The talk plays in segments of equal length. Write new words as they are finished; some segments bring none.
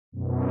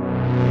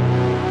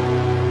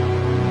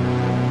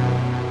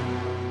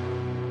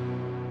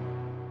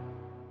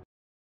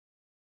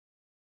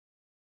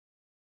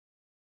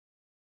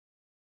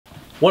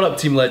What up,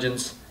 Team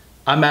Legends?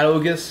 I'm at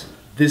Ogus.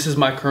 This is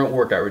my current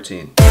workout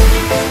routine.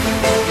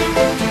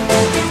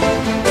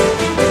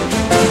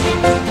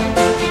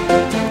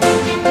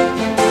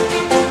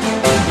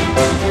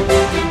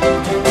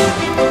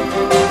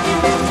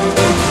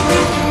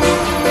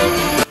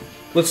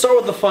 Let's start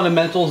with the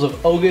fundamentals of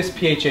Ogus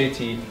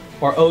PHAT,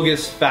 or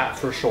Ogus FAT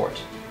for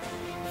short.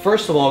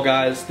 First of all,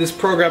 guys, this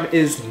program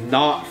is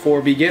not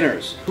for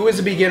beginners. Who is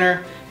a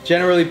beginner?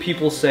 Generally,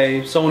 people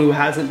say someone who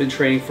hasn't been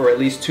training for at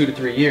least 2 to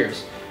 3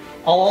 years.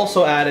 I'll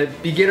also add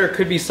it, beginner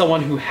could be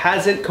someone who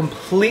hasn't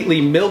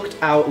completely milked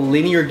out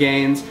linear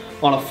gains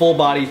on a full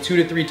body 2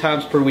 to 3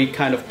 times per week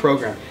kind of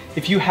program.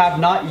 If you have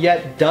not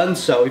yet done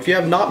so, if you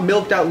have not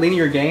milked out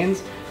linear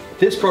gains,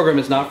 this program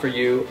is not for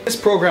you. This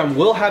program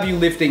will have you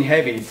lifting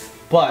heavy,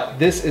 but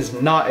this is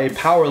not a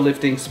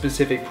powerlifting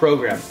specific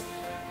program.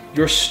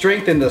 Your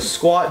strength in the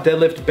squat,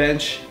 deadlift,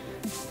 bench,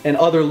 and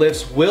other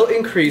lifts will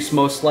increase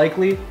most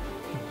likely,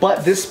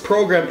 but this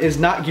program is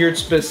not geared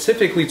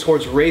specifically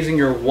towards raising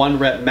your 1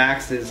 rep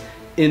maxes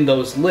in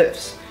those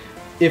lifts.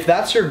 If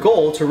that's your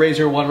goal, to raise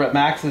your 1 rep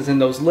maxes in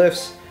those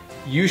lifts,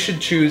 you should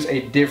choose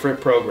a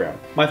different program.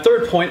 My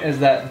third point is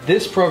that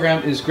this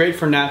program is great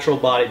for natural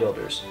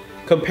bodybuilders.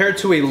 Compared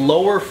to a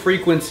lower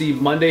frequency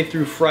Monday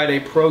through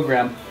Friday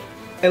program,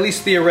 at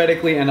least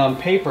theoretically and on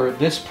paper,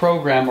 this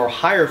program or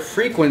higher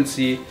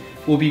frequency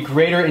will be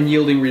greater in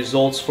yielding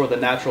results for the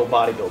natural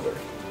bodybuilder.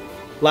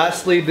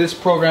 Lastly, this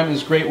program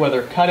is great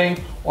whether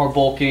cutting or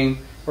bulking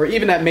or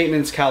even at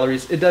maintenance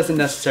calories. It doesn't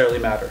necessarily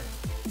matter.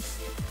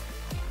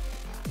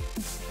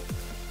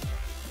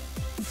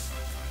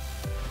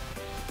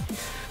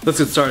 Let's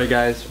get started,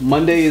 guys.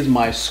 Monday is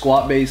my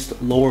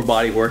squat-based lower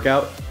body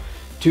workout.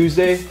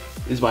 Tuesday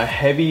is my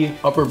heavy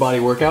upper body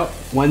workout.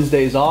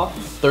 Wednesday is off.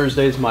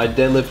 Thursday is my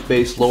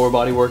deadlift-based lower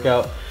body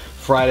workout.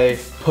 Friday,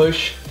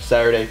 push.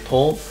 Saturday,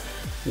 pull.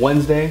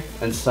 Wednesday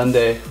and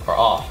Sunday are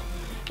off.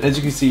 And as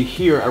you can see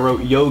here, I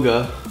wrote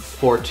yoga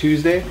for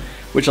Tuesday,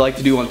 which I like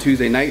to do on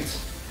Tuesday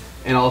nights,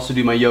 and I also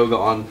do my yoga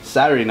on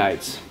Saturday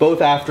nights,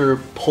 both after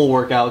pull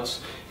workouts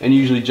and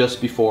usually just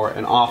before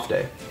an off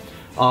day.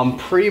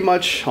 Pretty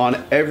much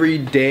on every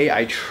day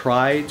I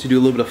try to do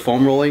a little bit of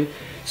foam rolling,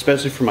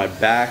 especially for my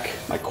back,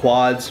 my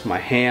quads, my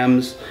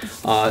hams,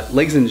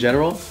 legs in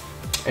general,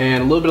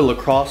 and a little bit of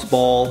lacrosse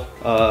ball,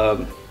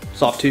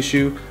 soft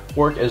tissue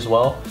work as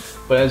well.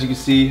 But as you can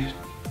see,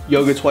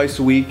 yoga twice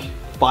a week,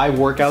 5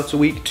 workouts a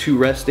week, 2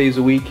 rest days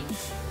a week,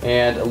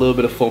 and a little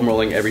bit of foam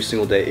rolling every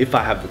single day if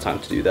I have the time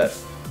to do that.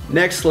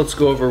 Next, let's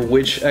go over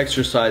which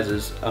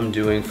exercises I'm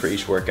doing for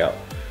each workout.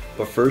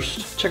 But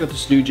first, check out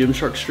this new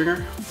Gymshark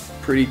stringer.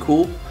 Pretty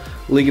cool.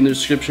 Link in the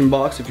description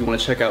box if you want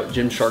to check out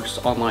Gymshark's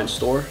online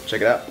store. Check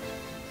it out.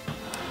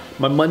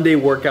 My Monday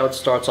workout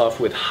starts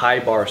off with high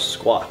bar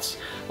squats.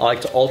 I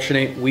like to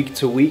alternate week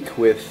to week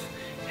with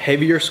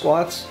heavier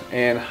squats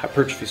and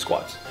hypertrophy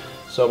squats.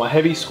 So my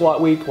heavy squat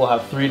week will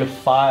have 3 to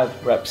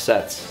 5 rep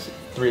sets,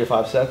 3 to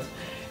 5 sets.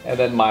 And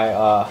then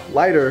my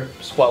lighter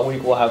squat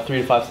week will have 3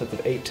 to 5 sets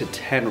of 8 to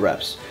 10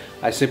 reps.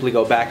 I simply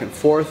go back and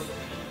forth.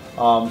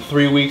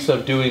 3 weeks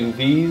of doing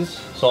these.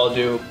 So I'll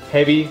do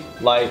heavy,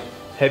 light,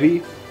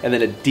 heavy, and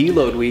then a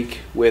deload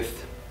week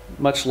with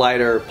much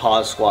lighter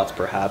pause squats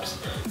perhaps,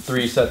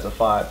 3 sets of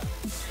 5.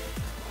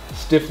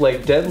 Stiff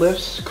leg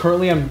deadlifts.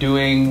 Currently I'm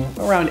doing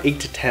around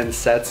 8 to 10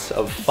 sets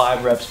of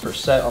 5 reps per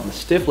set on the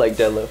stiff leg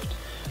deadlift.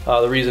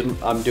 The reason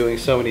I'm doing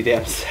so many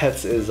damn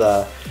sets is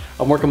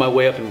I'm working my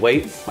way up in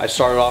weight. I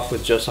started off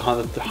with just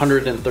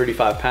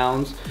 135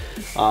 pounds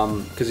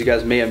because you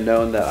guys may have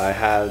known that I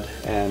had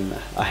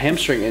a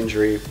hamstring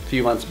injury a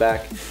few months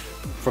back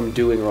from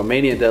doing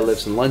Romanian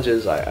deadlifts and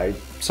lunges.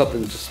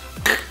 Something just,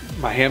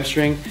 my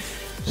hamstring,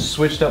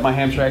 switched up my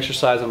hamstring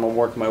exercise and I'm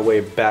working my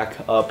way back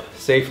up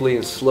safely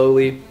and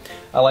slowly.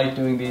 I like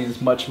doing these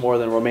much more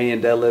than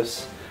Romanian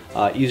deadlifts.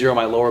 Easier on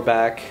my lower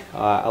back,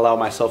 allow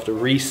myself to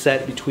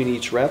reset between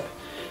each rep.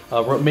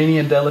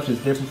 Romanian deadlift is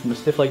different from a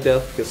stiff leg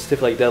deadlift because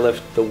stiff leg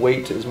deadlift, the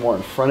weight is more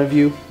in front of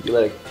you.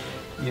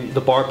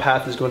 The bar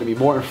path is going to be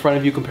more in front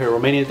of you compared to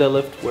Romanian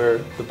deadlift, where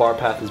the bar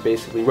path is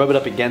basically rub it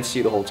up against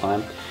you the whole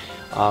time.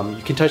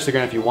 You can touch the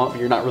ground if you want, but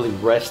you're not really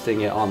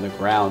resting it on the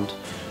ground.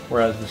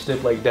 Whereas the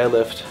stiff leg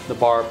deadlift, the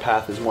bar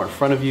path is more in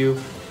front of you.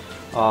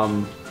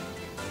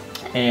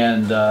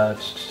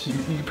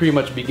 You pretty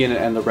much begin and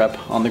end the rep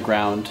on the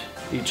ground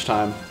each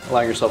time,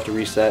 allowing yourself to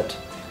reset.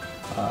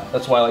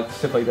 That's why I like the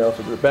stiff leg deadlift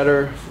a bit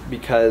better,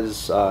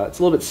 because it's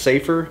a little bit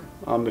safer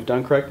if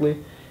done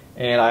correctly,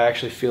 and I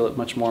actually feel it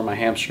much more in my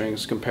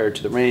hamstrings compared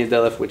to the Romanian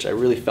deadlift, which I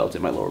really felt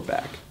in my lower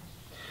back.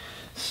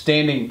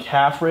 Standing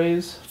calf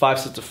raise, 5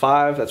 sets of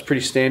 5, that's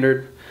pretty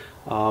standard.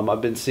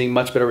 I've been seeing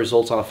much better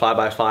results on a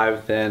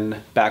 5x5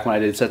 than back when I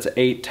did sets of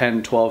 8,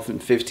 10, 12,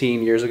 and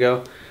 15 years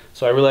ago.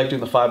 So I really like doing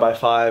the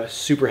 5x5,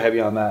 super heavy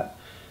on that,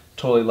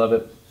 totally love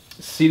it.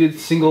 Seated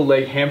single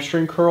leg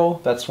hamstring curl,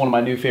 that's one of my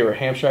new favorite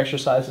hamstring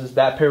exercises.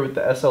 That paired with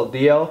the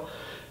SLDL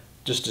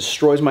just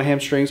destroys my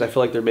hamstrings. I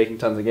feel like they're making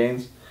tons of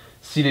gains.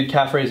 Seated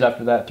calf raise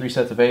after that, 3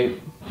 sets of 8.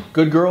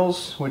 Good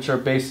girls, which are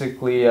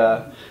basically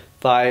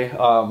thigh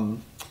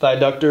thigh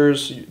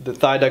adductors. The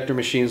thigh adductor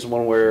machine is the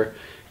one where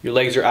your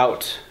legs are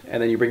out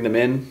and then you bring them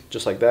in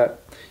just like that.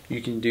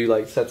 You can do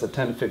like sets of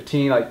 10 to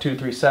 15, like 2 to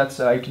 3 sets.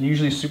 And I can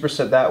usually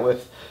superset that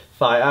with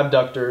thigh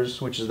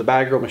abductors, which is the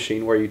bad girl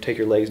machine where you take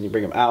your legs and you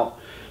bring them out.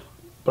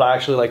 But I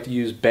actually like to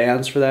use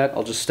bands for that.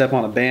 I'll just step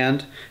on a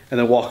band and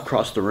then walk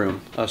across the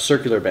room, a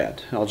circular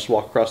band. And I'll just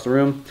walk across the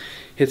room.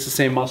 Hits the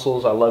same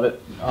muscles, I love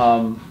it.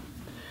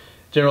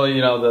 Generally,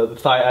 you know, the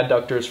thigh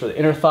adductors for the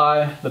inner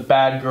thigh. The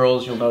bad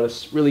girls, you'll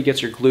notice, really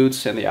gets your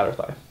glutes and the outer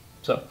thigh.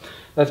 So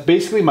that's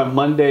basically my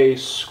Monday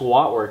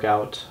squat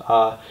workout.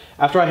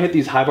 After I hit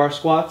these high bar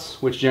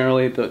squats, which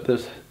generally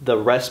the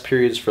rest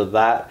periods for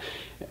that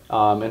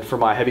and for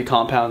my heavy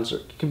compounds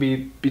can be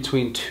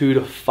between 2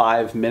 to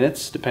 5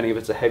 minutes, depending if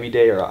it's a heavy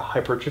day or a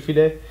hypertrophy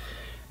day.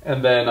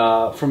 And then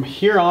from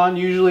here on,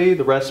 usually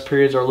the rest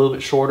periods are a little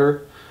bit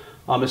shorter,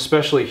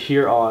 especially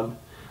here on.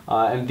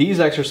 And these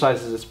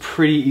exercises, it's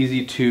pretty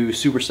easy to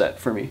superset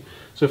for me.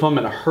 So if I'm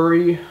in a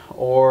hurry,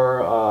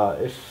 or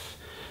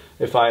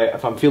if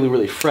I'm feeling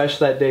really fresh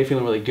that day,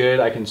 feeling really good,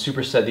 I can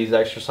superset these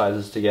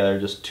exercises together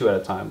just 2 at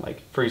a time.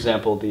 Like for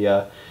example,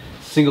 the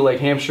single leg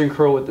hamstring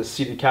curl with the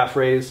seated calf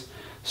raise.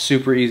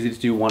 Super easy to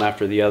do one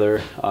after the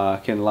other.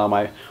 Can allow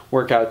my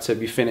workout to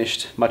be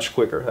finished much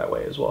quicker that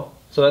way as well.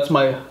 So that's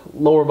my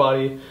lower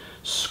body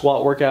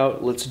squat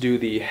workout. Let's do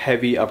the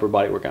heavy upper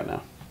body workout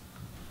now.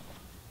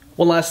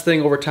 One last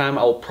thing, over time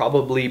I'll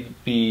probably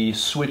be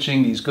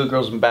switching these good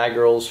girls and bad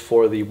girls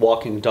for the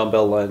walking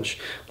dumbbell lunge.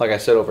 Like I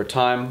said, over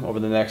time, over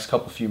the next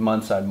few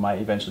months, I might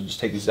eventually just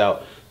take these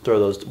out, throw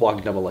those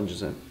walking dumbbell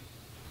lunges in.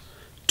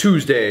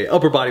 Tuesday,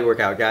 upper body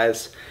workout,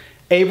 guys.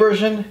 A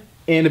version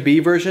and a B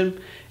version.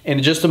 And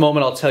in just a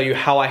moment, I'll tell you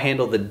how I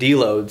handle the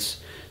deloads,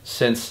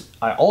 since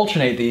I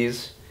alternate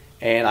these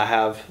and I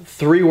have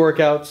 3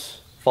 workouts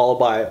followed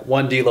by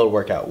 1 deload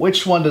workout.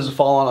 Which one does it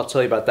fall on? I'll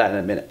tell you about that in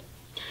a minute.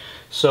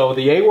 So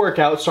the A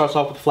workout starts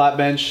off with flat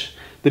bench,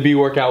 the B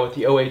workout with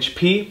the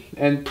OHP,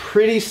 and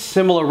pretty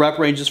similar rep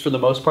ranges for the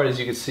most part, as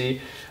you can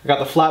see. I got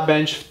the flat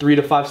bench, 3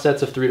 to 5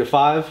 sets of 3 to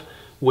 5,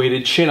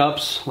 weighted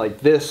chin-ups like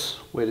this,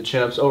 weighted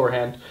chin-ups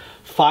overhand,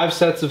 5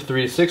 sets of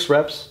 3 to 6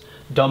 reps,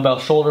 dumbbell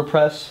shoulder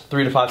press,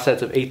 3 to 5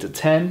 sets of 8 to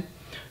 10,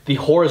 the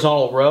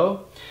horizontal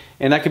row,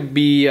 and that could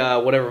be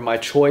whatever my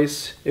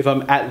choice. If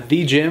I'm at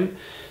the gym,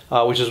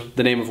 which is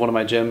the name of one of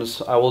my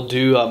gyms, I will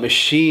do a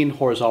machine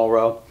horizontal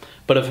row.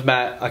 But if I'm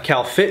at a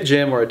CalFit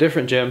gym or a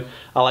different gym,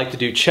 I like to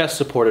do chest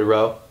supported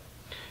row.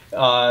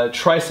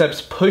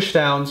 Triceps push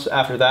downs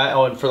after that.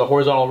 Oh, and for the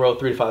horizontal row,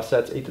 3 to 5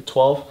 sets, 8 to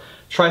 12.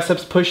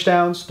 Triceps push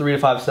downs, 3 to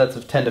 5 sets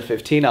of 10 to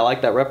 15. I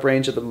like that rep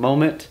range at the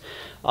moment.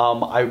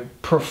 I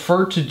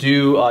prefer to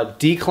do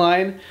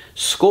decline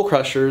skull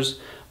crushers,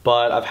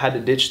 but I've had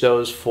to ditch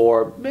those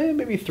for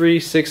maybe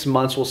 3-6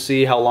 months. We'll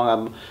see how long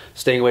I'm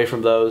staying away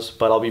from those,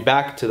 but I'll be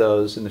back to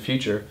those in the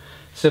future,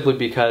 simply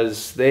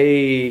because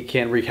they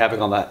can wreak havoc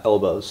on the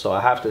elbows. So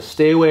I have to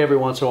stay away every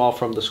once in a while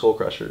from the skull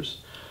crushers.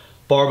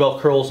 Barbell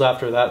curls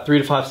after that, 3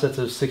 to 5 sets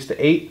of 6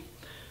 to 8.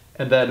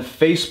 And then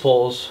face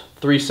pulls,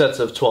 3 sets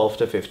of 12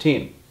 to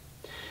 15.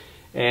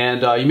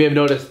 And you may have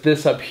noticed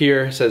this up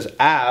here says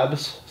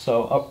abs.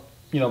 So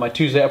my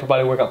Tuesday upper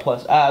body workout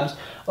plus abs.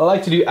 I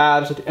like to do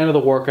abs at the end of the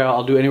workout.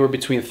 I'll do anywhere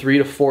between 3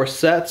 to 4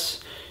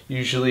 sets,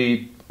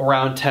 usually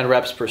around 10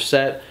 reps per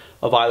set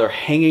of either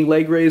hanging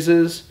leg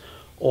raises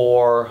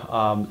or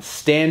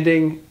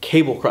standing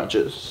cable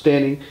crunches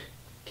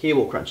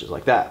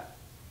like that.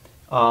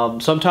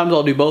 Sometimes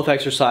I'll do both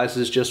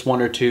exercises, just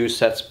 1 or 2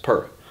 sets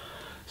per.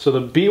 So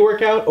the B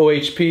workout,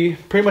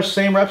 OHP, pretty much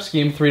same rep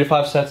scheme, 3 to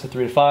 5 sets of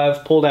 3 to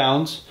 5, pull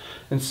downs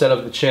instead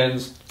of the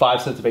chins,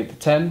 5 sets of 8 to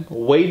 10,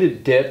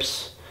 weighted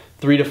dips,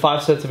 3 to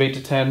 5 sets of 8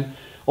 to 10,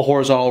 a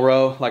horizontal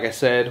row, like I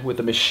said, with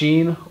the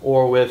machine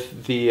or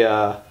with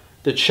the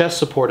chest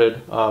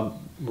supported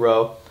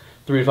row,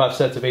 3 to 5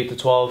 sets of 8 to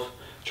 12,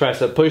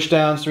 tricep push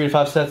downs, 3 to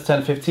 5 sets, 10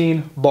 to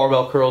 15,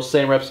 barbell curls,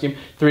 same rep scheme,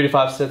 3 to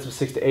 5 sets of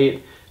 6 to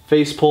 8,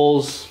 face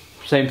pulls,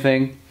 same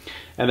thing,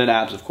 and then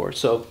abs, of course.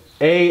 So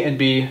A and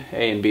B,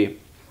 A and B.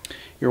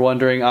 You're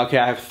wondering, okay,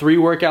 I have 3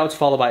 workouts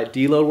followed by a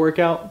deload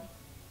workout.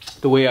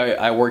 The way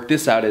I work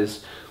this out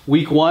is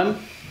week 1,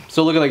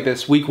 so look at it like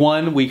this, week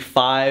 1, week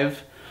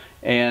 5,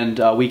 and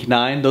week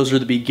 9, those are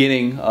the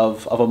beginning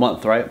of a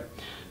month, right?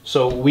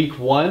 So week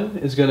 1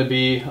 is gonna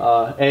be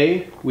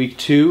A, week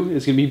 2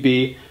 is gonna be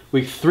B,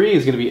 week 3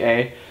 is gonna be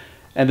A,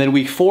 and then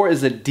week 4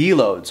 is a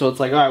deload. So it's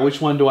like, all right,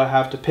 which one do I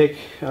have to pick?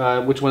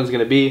 Which one is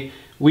gonna be?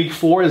 Week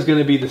 4 is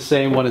gonna be the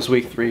same one as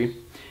week 3.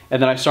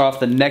 And then I start off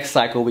the next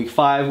cycle, week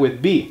 5,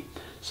 with B.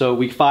 So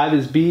week 5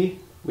 is B,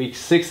 week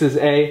 6 is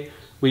A,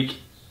 week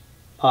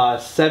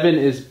 7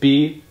 is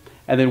B,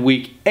 and then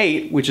week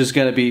 8, which is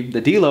gonna be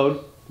the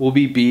deload, will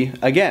be B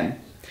again.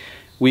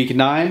 Week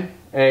 9,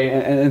 A,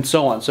 and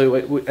so on. So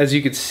as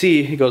you can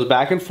see, it goes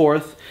back and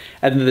forth,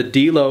 and then the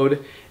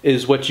deload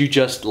is what you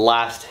just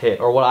last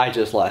hit, or what I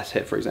just last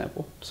hit, for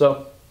example.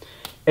 So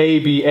A,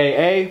 B, A,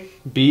 A,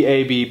 B,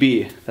 A, B,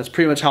 B. That's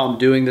pretty much how I'm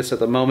doing this at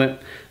the moment.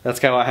 That's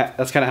kind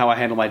of how I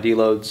handle my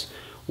deloads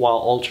while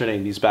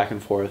alternating these back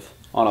and forth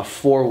on a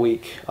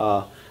 4-week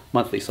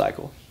monthly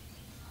cycle.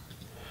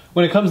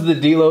 When it comes to the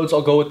deloads,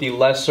 I'll go with the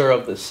lesser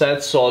of the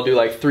sets. So I'll do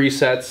like 3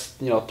 sets,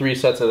 3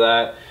 sets of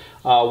that.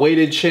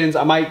 Weighted chins,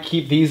 I might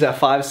keep these at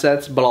 5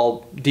 sets, but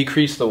I'll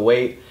decrease the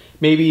weight.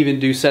 Maybe even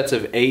do sets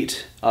of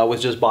 8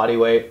 with just body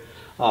weight.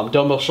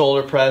 Dumbbell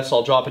shoulder press,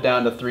 I'll drop it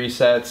down to 3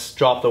 sets,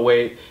 drop the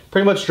weight.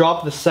 Pretty much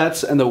drop the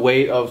sets and the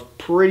weight of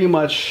pretty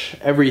much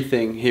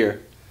everything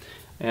here.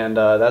 And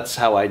that's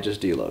how I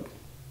just deload.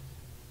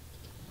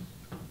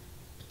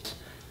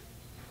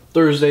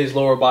 Thursday's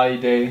lower body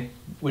day,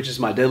 which is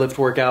my deadlift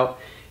workout.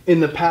 In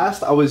the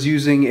past, I was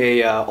using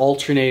a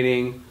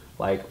alternating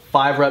like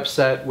 5 rep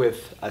set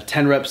with a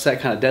 10 rep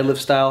set kind of deadlift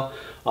style.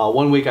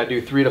 One week I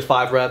do 3 to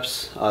 5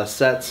 reps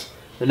sets.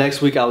 The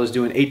next week I was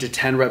doing 8 to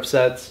 10 rep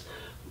sets.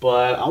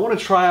 But I want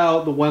to try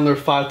out the Wendler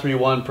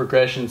 531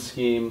 progression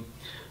scheme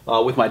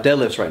with my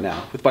deadlifts right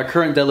now. With my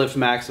current deadlift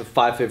max of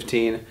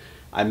 515,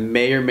 I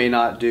may or may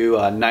not do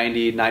a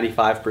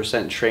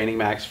 90-95% training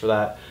max for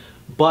that.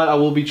 But I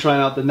will be trying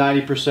out the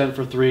 90%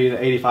 for 3, the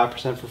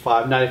 85% for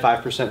 5,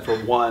 95% for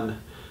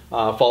 1,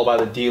 followed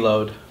by the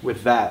deload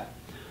with that.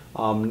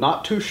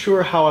 Not too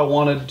sure how I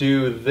want to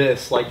do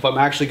this, like if I'm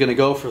actually going to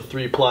go for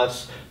 3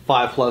 plus,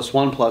 5 plus,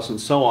 1 plus, and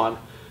so on.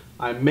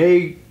 I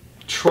may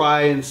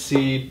try and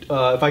see if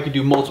I could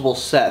do multiple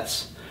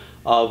sets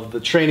of the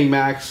training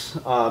max,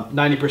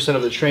 90%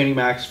 of the training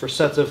max for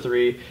sets of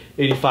 3,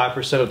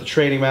 85% of the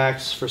training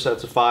max for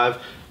sets of 5.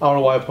 I don't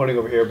know why I'm pointing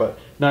over here, but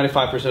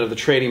 95% of the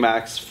training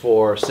max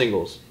for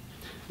singles,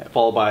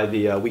 followed by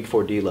the week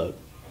 4 deload.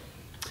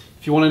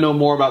 If you want to know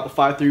more about the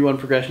 531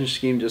 progression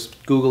scheme,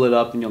 just Google it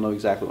up and you'll know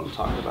exactly what I'm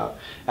talking about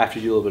after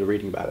you do a little bit of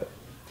reading about it.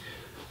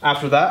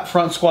 After that,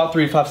 front squat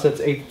 3 to 5 sets,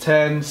 8 to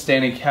 10,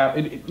 standing calf.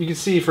 You can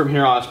see from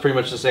here on it's pretty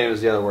much the same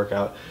as the other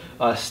workout.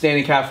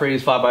 Standing calf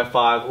raise 5 by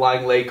 5,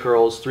 lying leg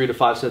curls 3 to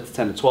 5 sets,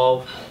 10 to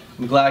 12.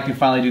 I'm glad I can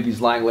finally do these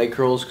lying leg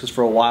curls because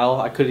for a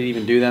while I couldn't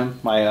even do them.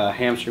 My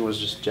hamstring was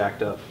just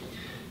jacked up.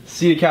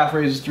 Seated calf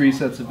raises 3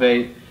 sets of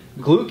 8.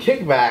 Glute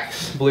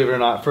kickbacks, believe it or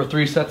not, for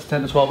 3 sets,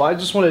 10 to 12. I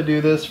just want to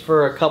do this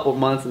for a couple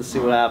months and see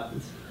what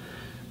happens.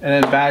 And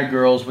then bad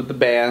girls with the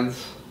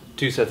bands,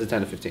 2 sets of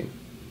 10 to 15.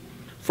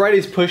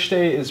 Friday's push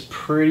day is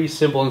pretty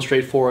simple and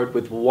straightforward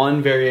with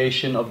 1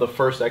 variation of the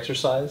first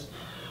exercise.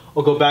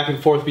 I'll go back and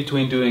forth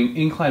between doing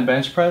incline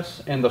bench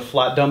press and the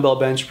flat dumbbell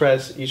bench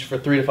press, each for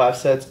 3 to 5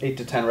 sets, 8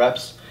 to 10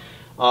 reps.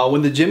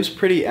 When the gym's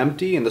pretty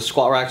empty and the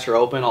squat racks are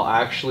open, I'll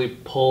actually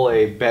pull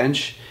a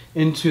bench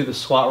into the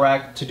squat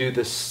rack to do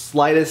the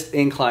slightest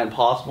incline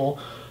possible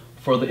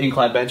for the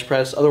incline bench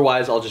press.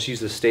 Otherwise, I'll just use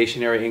the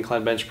stationary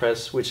incline bench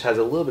press, which has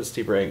a little bit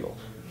steeper angle.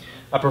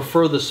 I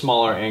prefer the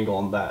smaller angle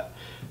on that.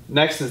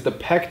 Next is the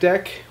pec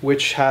deck,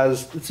 which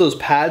has those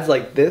pads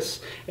like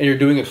this, and you're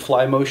doing a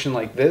fly motion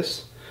like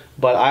this.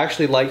 But I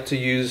actually like to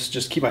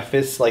just keep my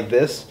fists like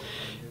this,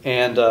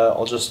 and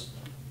I'll just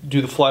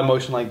do the fly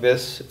motion like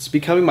this. It's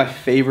becoming my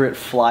favorite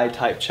fly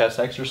type chest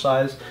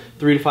exercise.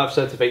 3 to 5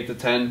 sets of 8 to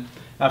 10.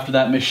 After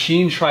that,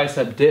 machine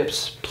tricep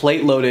dips,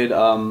 plate loaded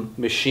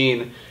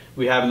machine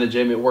we have in the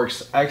gym. It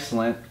works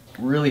excellent,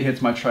 really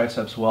hits my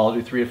triceps well. I'll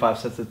do 3 to 5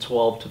 sets of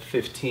 12 to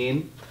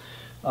 15.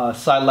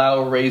 Side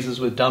lateral raises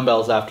with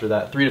dumbbells after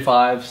that, 3 to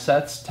 5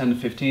 sets, 10 to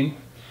 15.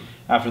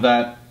 After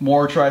that,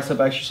 more tricep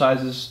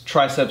exercises,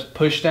 triceps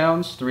push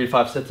downs, 3 to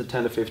 5 sets of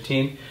 10 to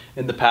 15.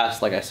 In the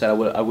past, like I said,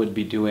 I would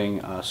be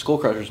doing skull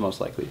crushers most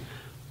likely,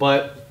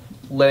 but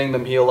letting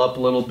them heal up a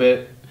little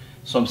bit.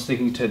 So I'm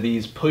sticking to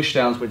these push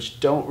downs, which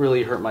don't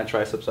really hurt my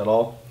triceps at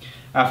all.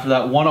 After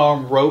that, 1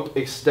 arm rope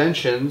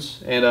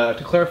extensions. And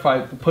to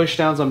clarify, the push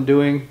downs I'm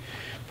doing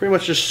pretty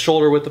much just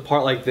shoulder width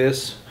apart like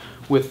this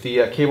with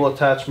the cable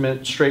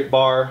attachment, straight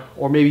bar,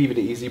 or maybe even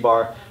an easy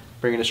bar,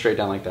 bringing it straight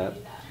down like that.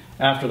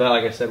 After that,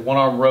 like I said, 1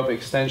 arm rope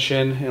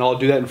extension, and I'll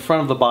do that in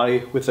front of the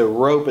body with a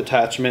rope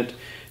attachment,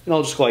 and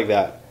I'll just go like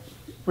that.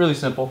 Really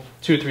simple,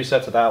 2 to 3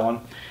 sets of that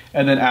one.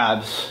 And then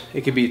abs.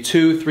 It could be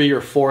 2, 3,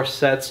 or 4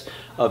 sets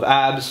of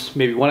abs,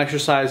 maybe 1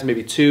 exercise,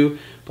 maybe 2,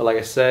 but like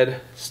I said,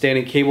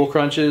 standing cable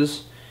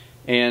crunches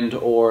and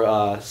or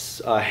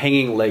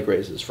hanging leg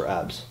raises for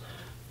abs.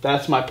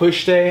 That's my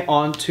push day.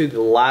 On to the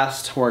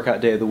last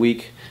workout day of the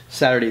week,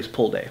 Saturday's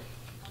pull day.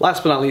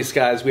 Last but not least,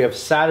 guys, we have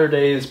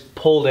Saturday's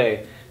pull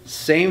day.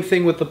 Same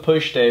thing with the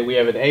push day. We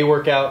have an A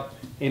workout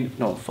in,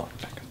 no, fuck,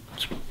 back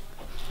up.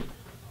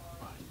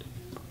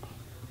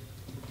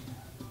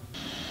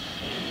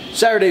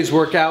 Saturday's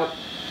workout,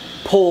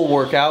 pull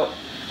workout.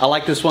 I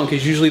like this one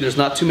because usually there's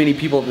not too many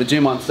people at the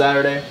gym on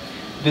Saturday.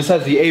 This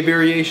has the A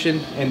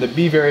variation and the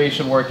B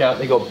variation workout.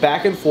 They go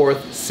back and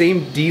forth,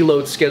 same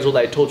deload schedule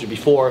that I told you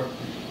before.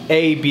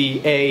 A,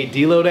 B, A,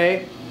 deload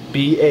A,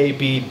 B, A,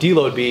 B,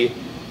 deload B,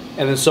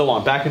 and then so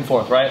on, back and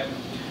forth, right?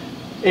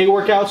 A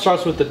workout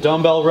starts with the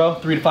dumbbell row,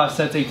 3 to 5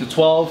 sets, 8 to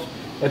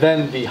 12. And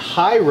then the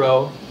high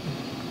row,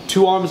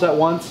 2 arms at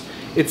once.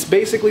 It's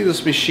basically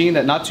this machine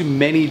that not too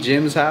many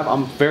gyms have.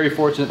 I'm very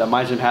fortunate that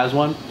my gym has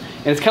one.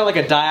 And it's kind of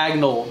like a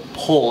diagonal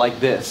pull like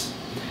this.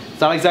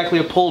 It's not exactly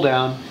a pull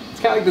down. It's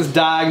kind of like this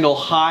diagonal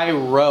high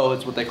row,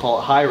 that's what they call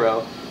it, high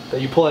row,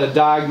 that you pull at a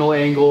diagonal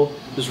angle.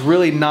 There's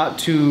really not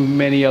too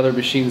many other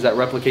machines that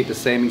replicate the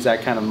same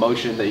exact kind of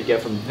motion that you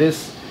get from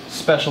this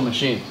special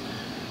machine.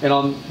 And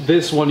on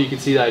this one, you can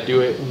see that I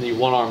do it in the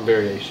one arm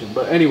variation.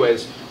 But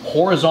anyways,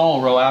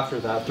 horizontal row after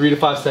that, 3 to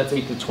 5 sets,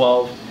 8 to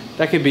 12.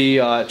 That could be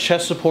a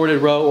chest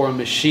supported row or a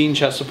machine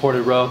chest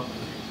supported row.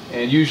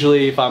 And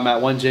usually if I'm at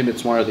one gym,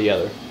 it's one or the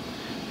other.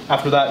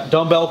 After that,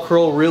 dumbbell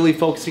curl, really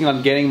focusing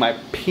on getting my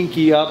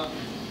pinky up,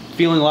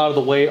 feeling a lot of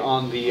the weight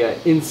on the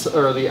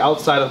the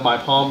outside of my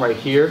palm right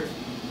here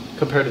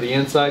compared to the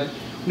inside.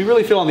 When you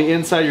really feel on the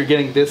inside, you're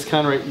getting this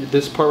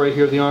this part right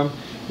here of the arm.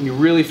 And you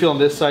really feel on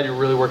this side, you're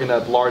really working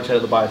that large head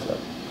of the bicep.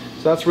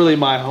 So that's really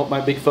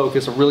my big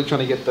focus. I'm really trying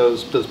to get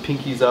those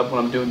pinkies up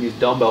when I'm doing these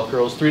dumbbell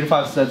curls. 3 to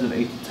 5 sets of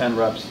 8 to 10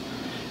 reps.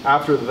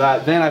 After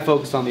that, then I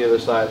focus on the other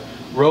side.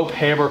 Rope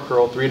hammer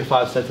curl, 3 to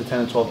 5 sets of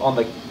 10 to 12 on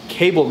the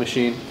cable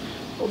machine.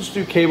 I'll just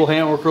do cable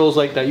hammer curls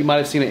like that. You might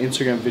have seen an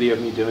Instagram video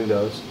of me doing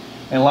those.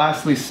 And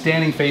lastly,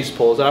 standing face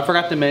pulls. And I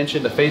forgot to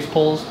mention the face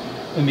pulls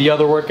in the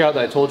other workout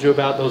that I told you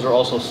about. Those are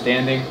also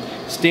standing.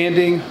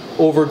 Standing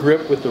over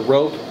grip with the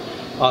rope.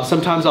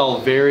 Sometimes I'll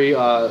vary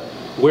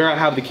where I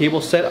have the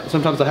cable set.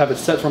 Sometimes I have it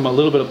set from a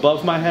little bit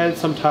above my head,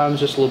 sometimes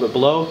just a little bit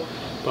below,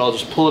 but I'll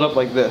just pull it up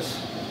like this.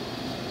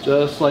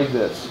 Just like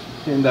this.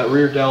 In that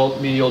rear delt,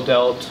 medial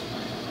delt,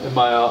 and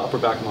my upper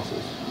back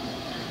muscles.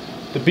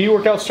 The B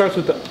workout starts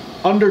with the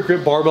under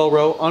grip barbell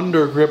row,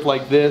 under grip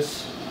like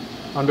this.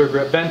 Under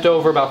grip, bent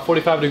over about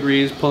 45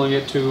 degrees, pulling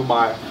it to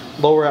my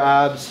lower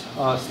abs,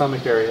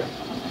 stomach area.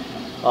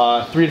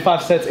 3 to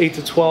 5 sets, 8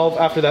 to 12.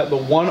 After that, the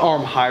one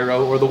arm high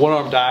row or the one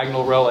arm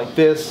diagonal row like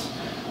this.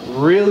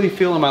 Really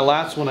feeling my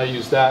lats when I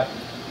use that.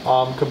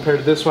 Compared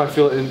to this one, I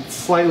feel it in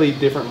slightly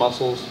different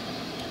muscles.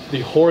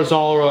 The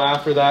horizontal row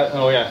after that,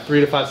 oh yeah,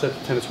 3 to 5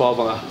 sets, 10 to 12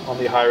 on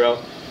the high row.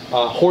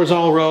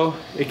 Horizontal row,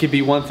 it could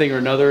be one thing or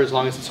another as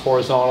long as it's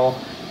horizontal.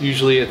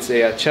 Usually it's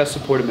a chest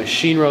supported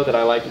machine row that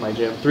I like in my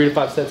gym. 3 to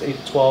 5 sets,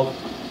 8 to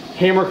 12.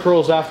 Hammer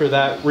curls after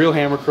that, real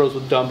hammer curls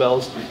with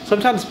dumbbells.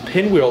 Sometimes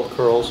pinwheel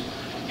curls.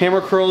 Hammer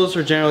curls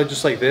are generally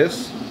just like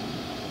this,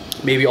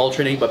 maybe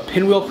alternating, but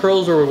pinwheel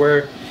curls are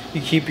where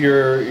you keep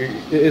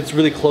it's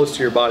really close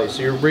to your body.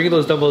 So you're bringing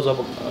those dumbbells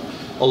up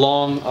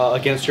along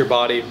against your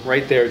body,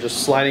 right there,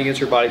 just sliding against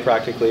your body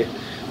practically.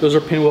 Those are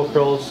pinwheel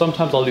curls.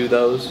 Sometimes I'll do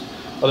those.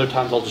 Other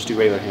times I'll just do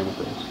regular hammer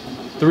curls.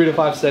 3 to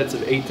 5 sets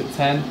of 8 to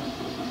 10.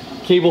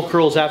 Cable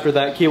curls after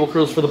that. Cable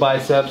curls for the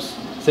biceps.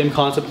 Same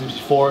concept as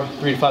before.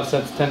 3 to 5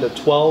 sets, 10 to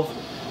 12.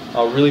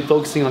 Really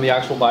focusing on the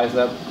actual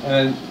bicep.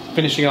 And then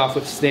finishing off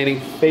with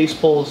standing face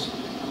pulls,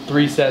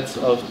 3 sets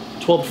of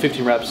 12 to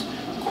 15 reps.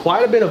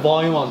 Quite a bit of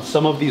volume on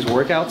some of these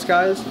workouts,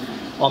 guys.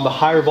 On the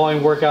higher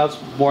volume workouts,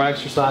 more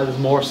exercises,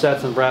 more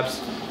sets and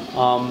reps.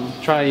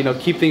 Trying to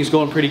keep things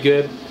going pretty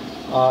good.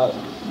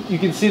 You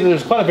can see that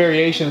there's quite a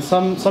variation.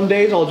 Some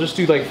days I'll just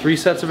do like 3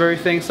 sets of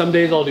everything. Some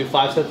days I'll do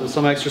 5 sets of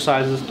some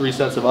exercises, 3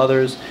 sets of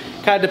others.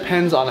 Kind of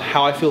depends on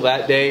how I feel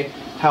that day,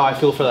 how I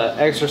feel for that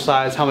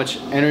exercise, how much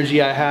energy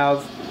I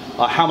have,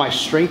 how my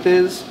strength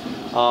is.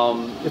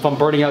 If I'm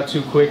burning out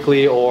too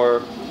quickly,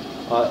 or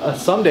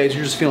some days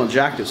you're just feeling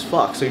jacked as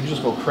fuck, so you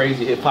just go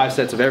crazy, hit 5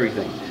 sets of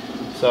everything.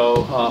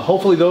 So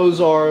hopefully those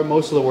are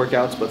most of the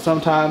workouts, but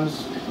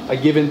sometimes I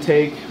give and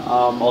take.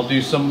 I'll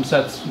do some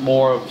sets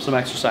more of some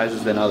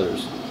exercises than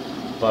others.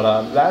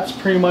 But that's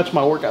pretty much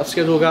my workout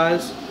schedule,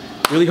 guys.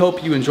 Really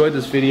hope you enjoyed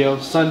this video.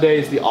 Sunday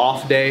is the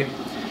off day,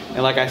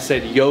 and like I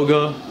said,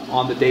 yoga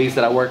on the days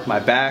that I work my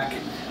back,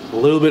 a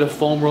little bit of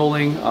foam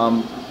rolling.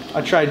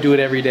 I try to do it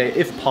every day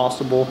if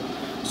possible.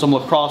 Some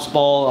lacrosse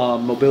ball,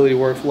 mobility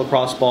work,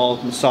 lacrosse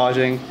ball,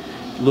 massaging,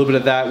 a little bit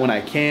of that when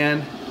I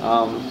can.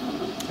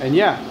 And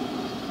yeah,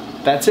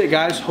 that's it,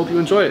 guys. Hope you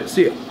enjoyed it.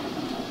 See ya.